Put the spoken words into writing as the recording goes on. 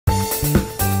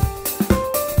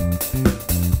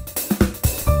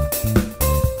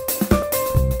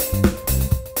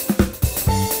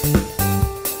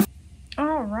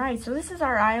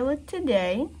eye look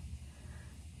today.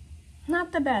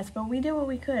 Not the best, but we did what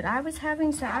we could. I was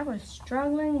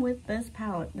struggling with this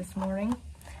palette this morning.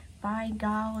 By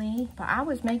golly, but I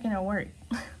was making it work.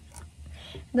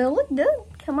 The look did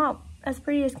come out as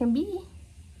pretty as can be.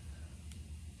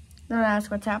 Don't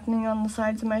ask what's happening on the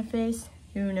sides of my face.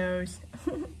 Who knows?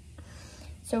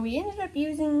 So we ended up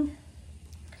using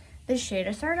this shade.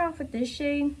 I started off with this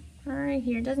shade right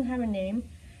here. It doesn't have a name.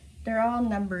 They're all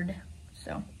numbered.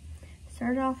 So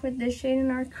started off with this shade in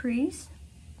our crease.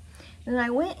 Then I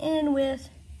went in with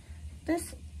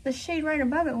the shade right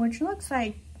above it, which looks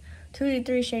like 2 to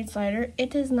 3 shades lighter.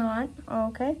 It is not. Oh,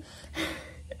 okay.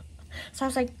 So I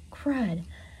was like, crud.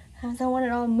 I don't want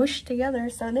it all mushed together.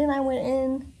 So then I went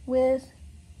in with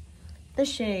the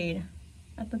shade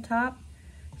at the top.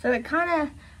 So it kind of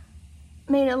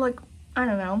made it look, I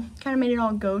don't know, kind of made it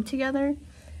all go together.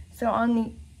 So on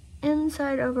the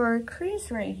inside of our crease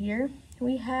right here,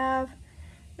 we have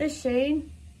this shade.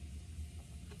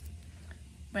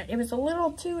 But it was a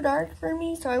little too dark for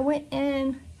me, so I went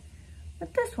in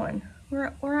with this one.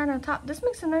 We're on top. This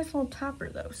makes a nice little topper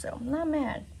though, so I'm not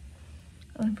mad.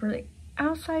 And for the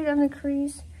outside of the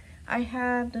crease, I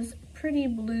have this pretty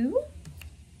blue.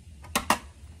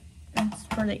 And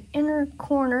for the inner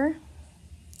corner,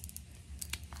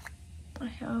 I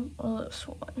have this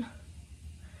one.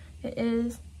 It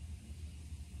is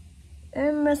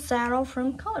Emma Saddle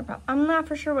from ColourPop. I'm not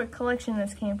for sure what collection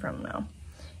this came from though.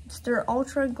 It's their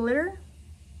Ultra Glitter.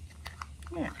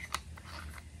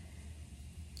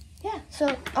 Yeah,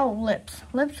 so, oh, lips.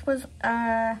 Lips was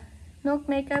Milk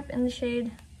Makeup in the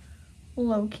shade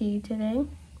Low Key today.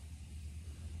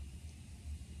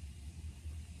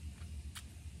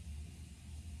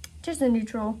 Just a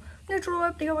neutral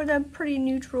lip to go with a pretty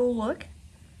neutral look.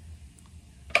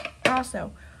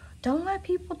 Also, don't let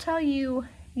people tell you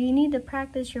you need to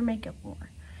practice your makeup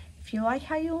more. If you like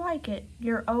how you like it,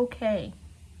 you're okay.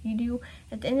 You do,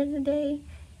 at the end of the day,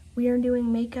 we are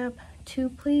doing makeup to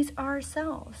please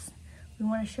ourselves. We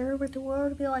want to share it with the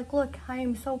world, be like, look, I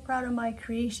am so proud of my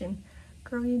creation.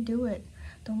 Girl, you do it.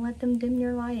 Don't let them dim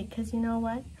your light, because you know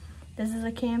what? This is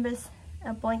a canvas,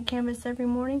 a blank canvas every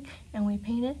morning, and we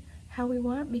paint it how we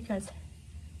want, because,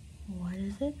 what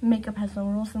is it? Makeup has no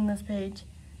rules on this page.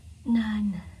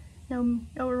 None. No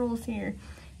rules here.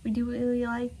 We do what we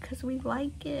like, because we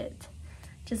like it.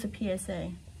 Just a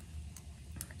PSA.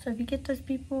 So if you get those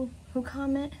people who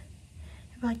comment,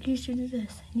 like, you should do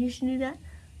this, and you should do that,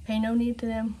 pay no need to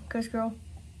them, because girl,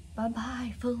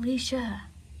 bye-bye, Felicia.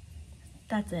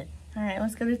 That's it. All right,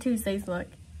 let's go to Tuesday's look.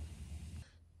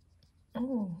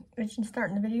 Oh, itching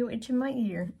starting the video, itching my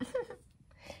ear.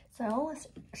 So let's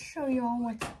show you all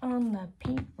what's on the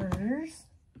papers.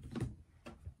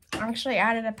 I actually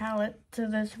added a palette to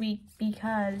this week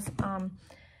because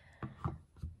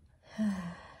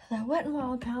the Wet n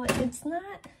Wild palette, it's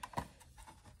not,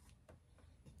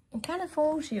 it kind of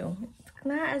fools you. It's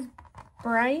not as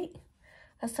bright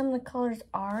as some of the colors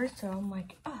are, so I'm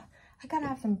like, oh, I gotta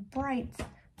have some brights.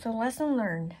 So lesson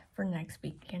learned for next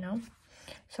week, you know?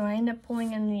 So I end up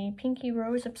pulling in the Pinky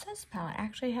Rose Obsessed palette.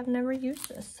 Actually, I have never used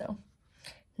this, so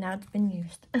now it's been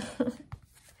used. So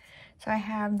I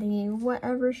have the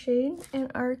Whatever shade in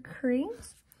our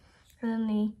crease, and then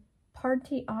the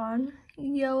Party On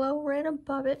yellow right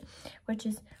above it, which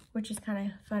is kind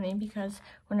of funny because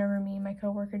whenever me and my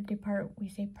coworker depart, we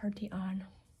say Party On.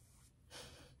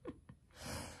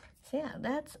 So yeah,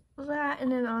 that's that.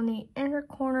 And then on the inner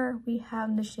corner, we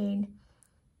have the shade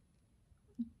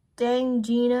Dang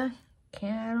Gina.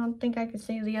 I don't think I could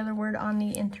say the other word on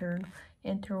the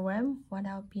interweb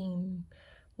without being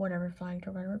whatever flagged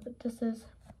or whatever, but this is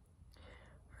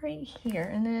right here.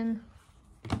 And then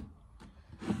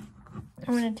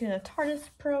I went into the Tarte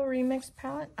Pro Remix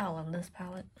palette. I love this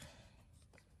palette.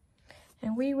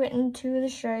 And we went into the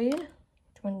shade,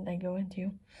 which one did I go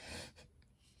into?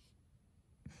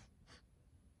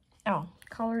 Oh,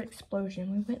 Color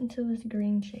Explosion. We went into this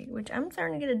green shade, which I'm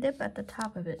starting to get a dip at the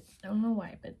top of it. I don't know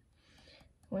why, but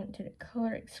went to the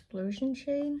Color Explosion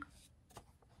shade.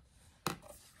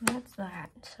 That's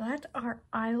that. So that's our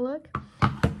eye look.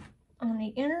 On the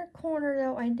inner corner,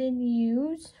 though, I did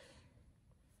use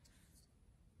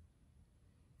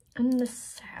in the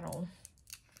saddle.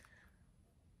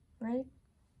 Right?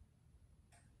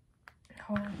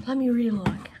 Hold on. Let me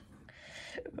relook.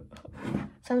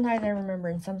 Sometimes I remember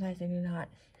and sometimes I do not.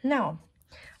 No.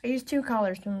 I used 2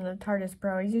 colors from the Tarte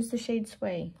Pro. I used the shade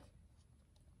Sway.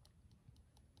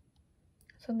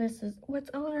 So this is what's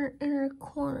on our inner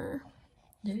corner.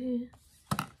 Okay,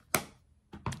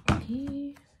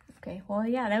 well,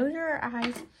 yeah, those are our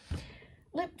eyes.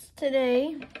 Lips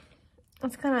today,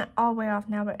 It's kind of all the way off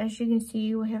now, but as you can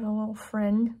see, we have a little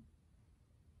friend.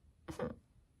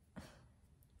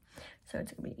 So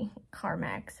it's going to be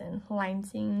Carmax and Line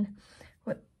Scene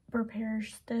with repair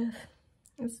stuff.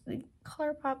 It's the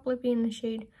ColourPop Blippi in the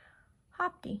shade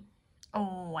Hopti.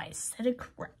 Oh, I said it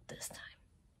correct this time.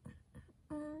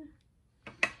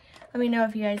 Let me know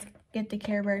if you guys get the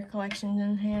Care Bear collections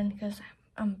in hand, because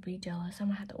I'm going to be jealous. I'm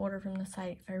going to have to order from the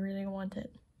site if I really want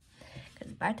it.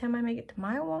 Because by the time I make it to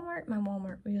my Walmart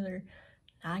will either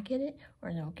not get it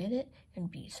or they'll get it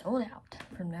and be sold out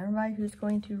from everybody who's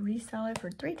going to resell it for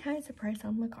 3 times the price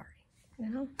on Mercari. You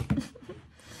know?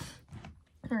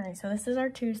 Alright, so this is our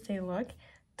Tuesday look.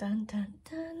 Dun dun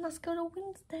dun. Let's go to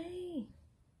Wednesday.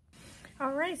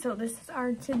 Alright, so this is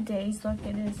our today's look.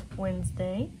 It is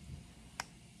Wednesday.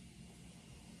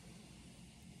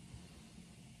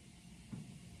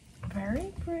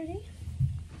 Very pretty.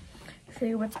 Show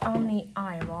you what's on the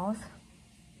eyeballs.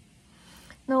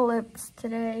 No lips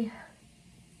today.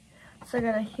 So I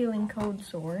got a Healing Cold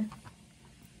sore.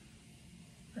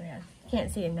 Oh yeah,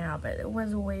 can't see it now, but it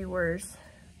was way worse.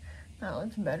 That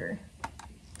looks better.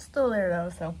 Still there though,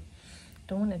 so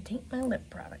don't want to taint my lip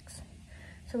products.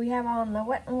 So we have on the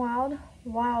Wet n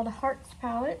Wild Hearts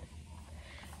palette.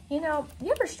 You know,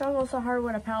 you ever struggle so hard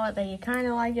with a palette that you kind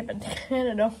of like it, but kind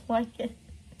of don't like it?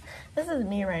 This is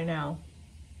me right now.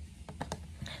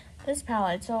 This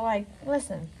palette, so like,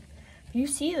 listen, if you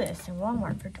see this in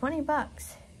Walmart for 20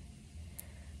 bucks,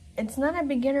 it's not a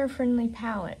beginner-friendly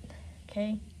palette,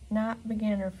 okay? Not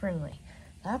beginner-friendly.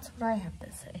 That's what I have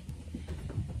to say.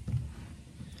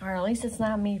 Or at least it's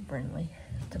not me-friendly.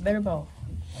 It's a bit of both.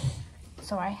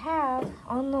 So I have,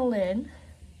 on the lid,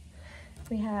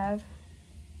 we have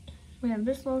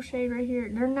this little shade right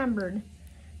here. They're numbered.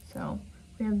 So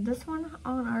we have this one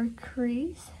on our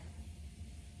crease.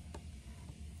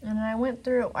 And I went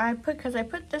through, because I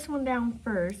put this one down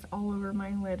first, all over my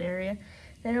lid area.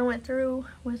 Then I went through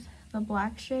with the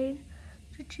black shade,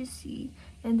 which you see.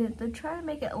 And then to try to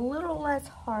make it a little less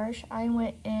harsh, I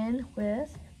went in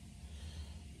with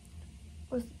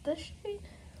this shade.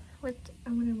 I went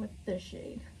in with this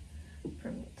shade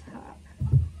from the top.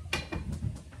 So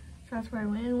that's where I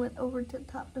went in with over to the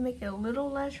top to make it a little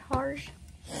less harsh.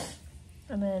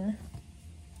 And then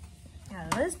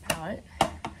out of this palette,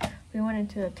 we went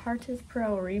into the Tarte's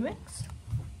Pro Remix.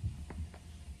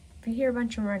 If you hear a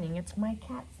bunch of running, it's my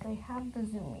cats. They have the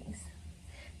zoomies.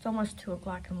 It's almost 2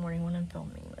 o'clock in the morning when I'm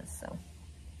filming this,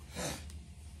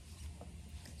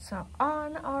 so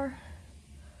on our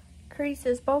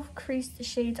creases, both crease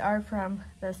shades are from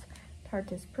this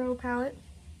Tarte's Pro palette.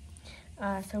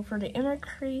 So for the inner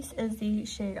crease is the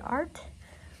shade Art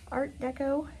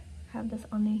Deco. Have this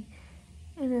on the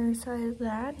inner side of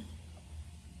that.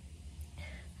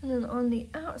 And then on the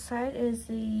outside is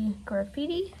the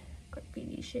graffiti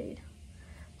shade.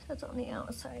 So that's on the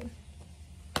outside.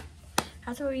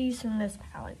 That's what we use in this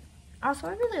palette. Also,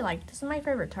 I really like this. Is my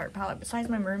favorite Tarte palette besides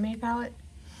my Mermaid palette.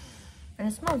 And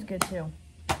it smells good too.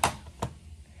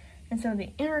 And so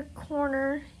the inner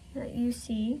corner that you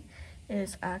see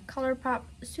is a ColourPop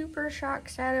Super Shock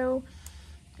Shadow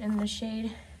in the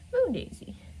shade Moon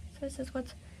Daisy. So this is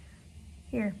what's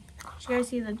here. Did you guys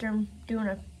see that they're doing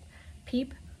a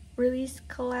Peep release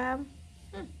collab?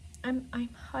 I'm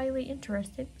highly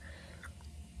interested.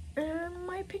 And I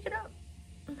might pick it up.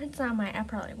 It's not mine. I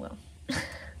probably will.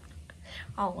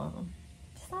 All of them.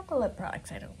 It's not the lip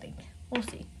products, I don't think. We'll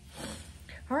see.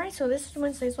 Alright, so this is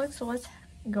Wednesday's look, so let's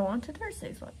go on to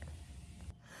Thursday's look.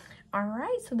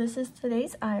 Alright, so this is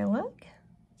today's eye look.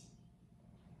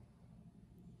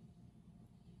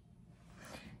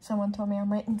 Someone told me on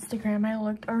my Instagram I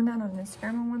looked, or not on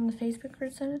Instagram, on one of the Facebook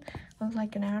groups I did, I looked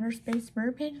like an outer space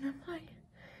mermaid, and I'm like,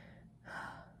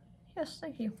 yes,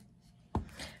 thank you.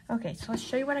 Okay, so let's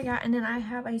show you what I got, and then I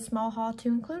have a small haul to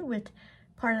include with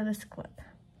part of this clip.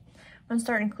 I'm going to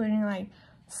start including like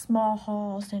small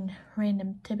hauls and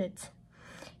random tidbits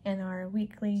in our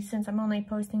weekly, since I'm only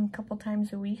posting a couple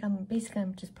times a week. I'm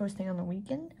just posting on the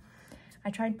weekend. I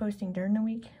tried posting during the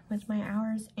week with my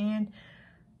hours and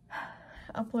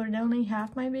uploaded only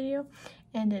half my video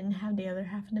and didn't have the other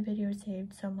half of the video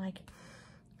saved, so I'm like,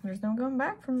 there's no going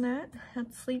back from that.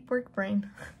 That's sleep work brain.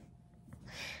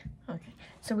 Okay,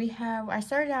 so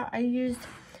I used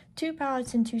 2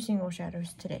 palettes and 2 single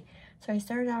shadows today. So I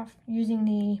started off using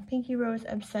the Pinky Rose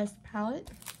Obsessed palette,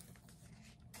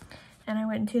 and I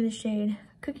went into the shade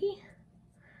Cookie,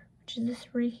 which is this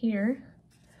right here.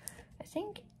 I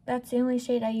think that's the only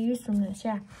shade I used from this.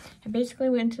 Yeah, I basically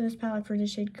went into this palette for the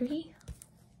shade Cookie.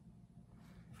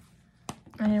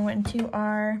 And I went into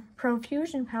our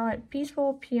Profusion palette,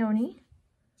 Peaceful Peony,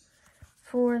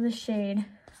 for the shade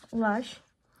Lush,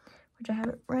 which I have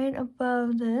it right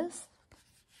above this.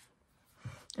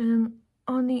 And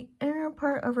on the inner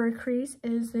part of our crease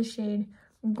is the shade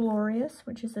Glorious,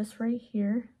 which is this right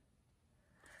here.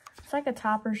 It's like a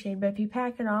topper shade, but if you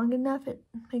pack it on good enough, it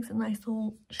makes a nice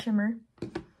little shimmer.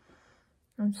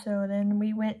 And so then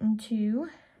we went into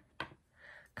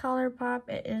ColourPop.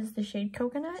 It is the shade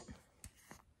Coconut,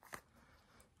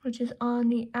 which is on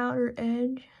the outer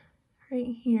edge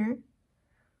right here.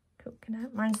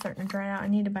 Coconut. Mine's starting to dry out. I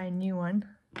need to buy a new one.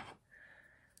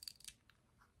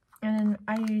 And then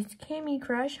I used Cami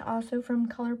Crush, also from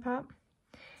ColourPop,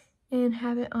 and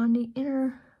have it on the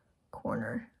inner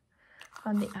corner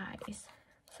on the eyes.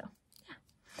 So, yeah.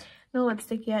 No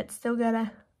lipstick yet. Still got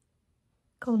a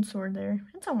cold sore there.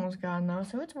 It's almost gone, though,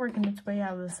 so it's working its way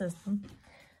out of the system.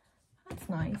 That's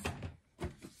nice.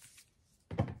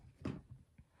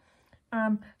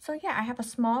 So, yeah, I have a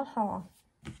small haul.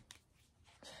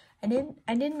 I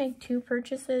did make 2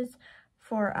 purchases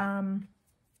for,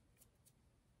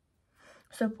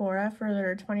 Sephora for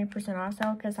their 20% off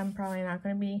sale, because I'm probably not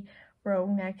going to be broke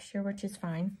next year, which is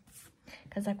fine,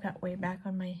 because I've got way back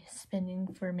on my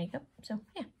spending for makeup. So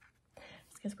yeah,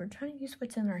 it's because we're trying to use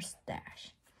what's in our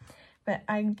stash. But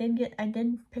I did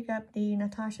pick up the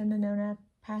Natasha Denona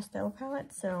pastel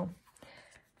palette, so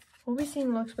we'll be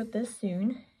seeing looks with this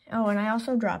soon. Oh, and I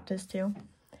also dropped this too.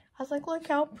 I was like, look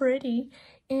how pretty,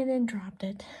 and then dropped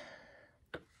it.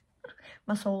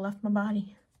 My soul left my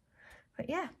body. But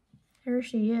yeah, here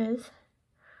she is.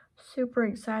 Super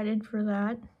excited for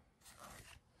that.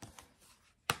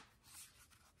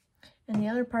 And the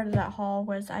other part of that haul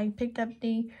was I picked up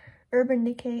the Urban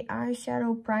Decay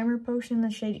eyeshadow primer potion in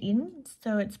the shade Eden.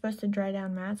 So it's supposed to dry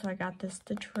down matte, so I got this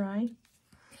to try.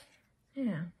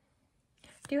 Yeah.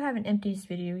 I do have an empties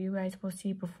video you guys will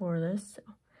see before this. So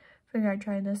I figured I'd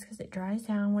try this because it dries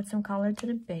down with some color to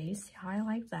the base. See how I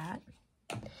like that.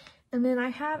 And then I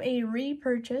have a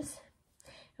repurchase.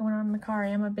 I went on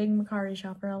Mercari. I'm a big Mercari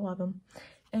shopper. I love them.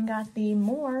 And got the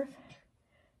More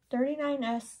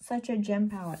 39S Such a Gem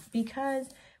palette, because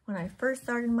when I first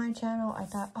started my channel, I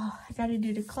thought, oh, I gotta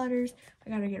do declutters. I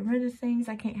gotta get rid of things.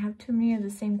 I can't have too many of the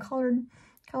same color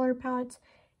palettes.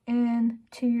 And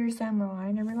 2 years down the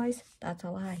line, I realized that's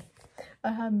a lie.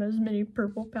 I have as many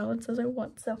purple palettes as I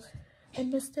want, so I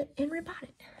missed it and rebought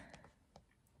it.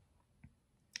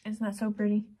 Isn't that so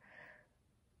pretty?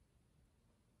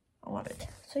 I love it.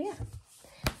 So yeah,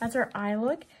 that's our eye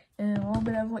look and a little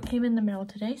bit of what came in the mail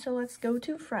today. So let's go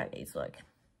to Friday's look.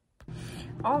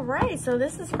 All right, so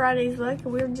this is Friday's look.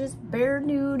 We're just bare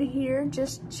nude here,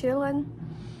 just chilling.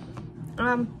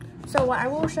 So what I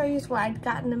will show you is what I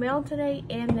got in the mail today,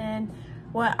 and then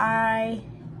what they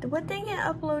get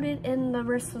uploaded in the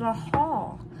rest of the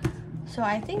haul. So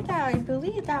I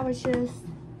believe that was just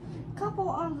a couple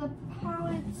of the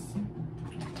palettes.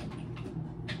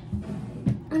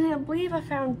 And I believe a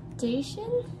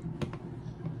foundation,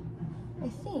 I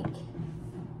think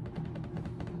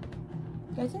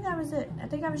that was it. I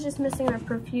think I was just missing the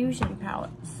Profusion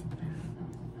palettes.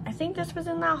 I think this was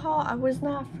in that haul. I was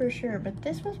not for sure, but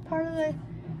this was part of the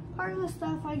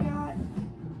stuff I got.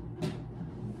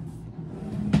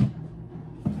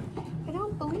 I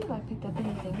don't believe I picked up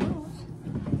anything else.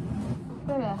 I'm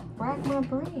gonna rack my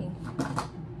brain.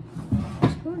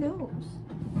 Who knows?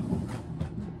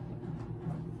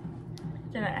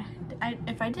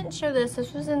 If I didn't show this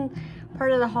was in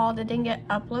part of the haul that didn't get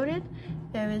uploaded.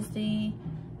 There was the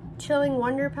Chilling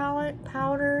Wonder palette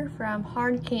powder from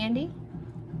Hard Candy.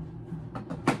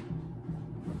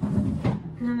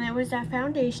 And then there was that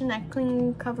foundation, that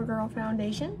Clean CoverGirl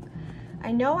foundation.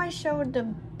 I know I showed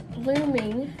the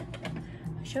Blooming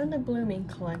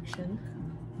collection.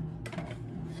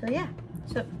 So yeah,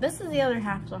 so this is the other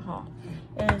half of the haul.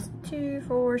 It is 2,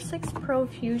 4, 6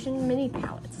 Profusion mini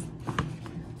palettes.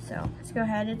 So let's go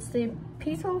ahead. It's the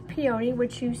Peaceful Peony,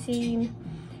 which you've seen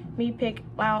me pick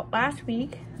out last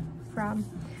week from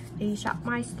the Shop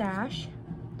My Stash.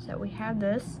 So we have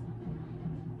this.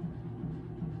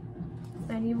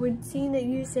 And you would see that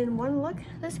used in one look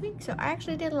this week. So I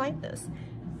actually did like this.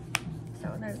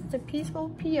 So there's the Peaceful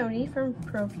Peony from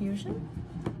Profusion.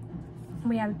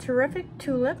 We have Terrific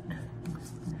Tulip.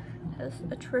 That's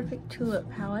a Terrific Tulip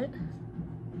palette.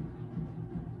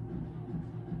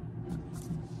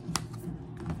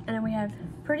 And then we have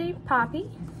Pretty Poppy.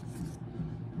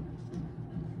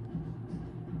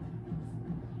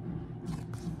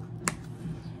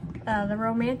 The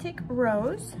Romantic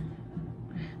Rose.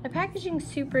 The packaging's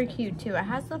super cute too. It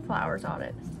has the flowers on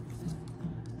it.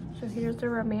 So here's the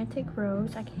Romantic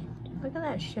Rose. Look at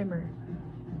that shimmer.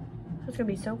 It's gonna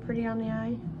be so pretty on the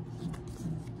eye.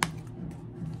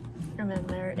 And then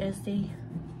there is the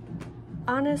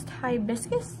Honest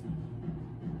Hibiscus.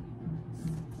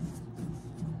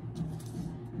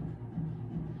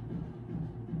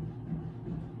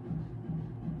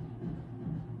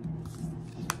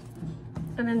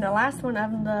 And then the last one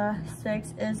of the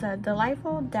 6 is a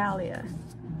Delightful Dahlia.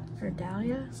 Or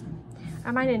Dahlia?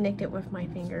 I might have nicked it with my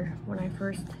finger when I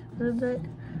first moved it.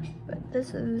 But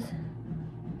this is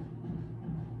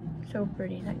so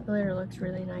pretty. That glitter looks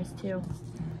really nice too.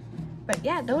 But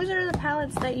yeah, those are the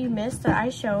palettes that you missed that I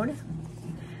showed.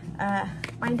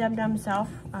 My dumb self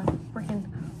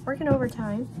working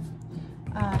overtime.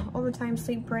 Overtime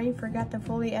sleep brain forgot to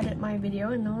fully edit my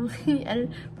video and only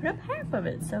put up half of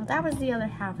it. So that was the other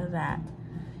half of that.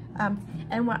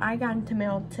 And what I got into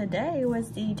mail today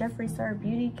was the Jeffree Star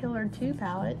Beauty Killer 2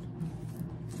 palette.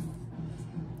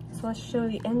 So let's show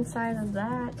the inside of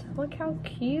that. Look how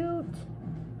cute.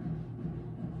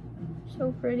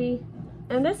 So pretty.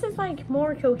 And this is like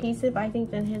more cohesive, I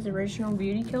think, than his original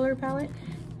Beauty Killer palette.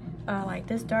 Like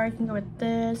this dark can go with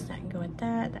this, that can go with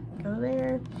that can go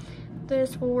there.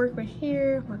 This will work with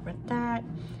here, work with that,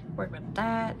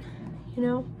 you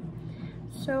know?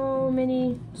 So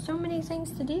many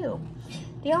things to do.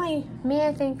 The only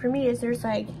main thing for me is there's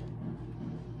like,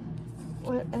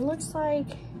 what it looks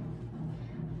like,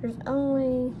 there's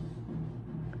only,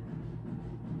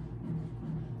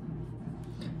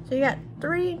 so you got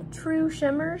 3 true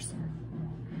shimmers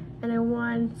and then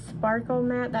 1 sparkle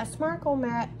matte. That sparkle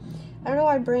matte, I don't know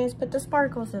why brands put the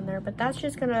sparkles in there, but that's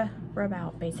just gonna rub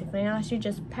out basically, unless you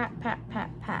just pat. But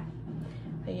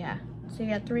yeah, so you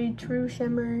got 3 true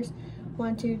shimmers,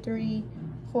 1, 2, 3,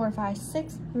 4, 5,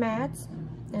 6 mattes,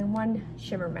 and 1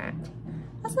 shimmer matte.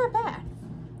 That's not bad.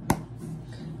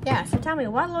 Yeah, so tell me,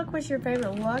 what look was your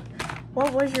favorite look?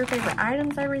 What was your favorite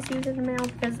items I received in the mail?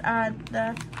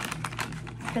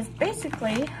 Because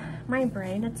basically, my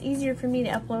brain, it's easier for me to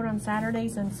upload on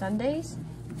Saturdays and Sundays.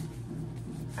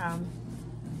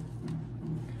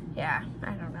 Yeah,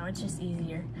 I don't know, it's just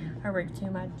easier. I work too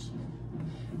much.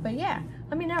 But yeah,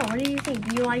 let me know, what do you think?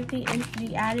 Do you like the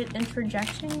added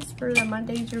interjections for the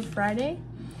Monday through Friday?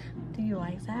 Do you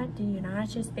like that? Do you not?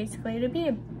 It's just basically, it'd be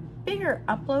a bigger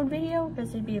upload video,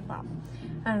 because it'd be about,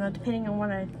 I don't know, depending on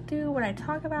what I do, what I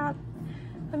talk about,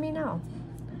 let me know.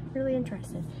 Really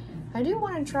interested. I do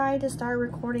want to try to start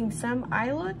recording some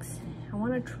eye looks. I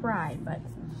want to try, but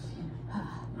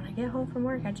when I get home from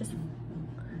work, I just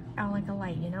out like a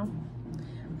light, you know?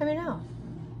 Let me know.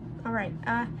 All right,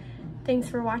 thanks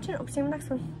for watching. I'll see you in the next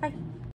one. Bye.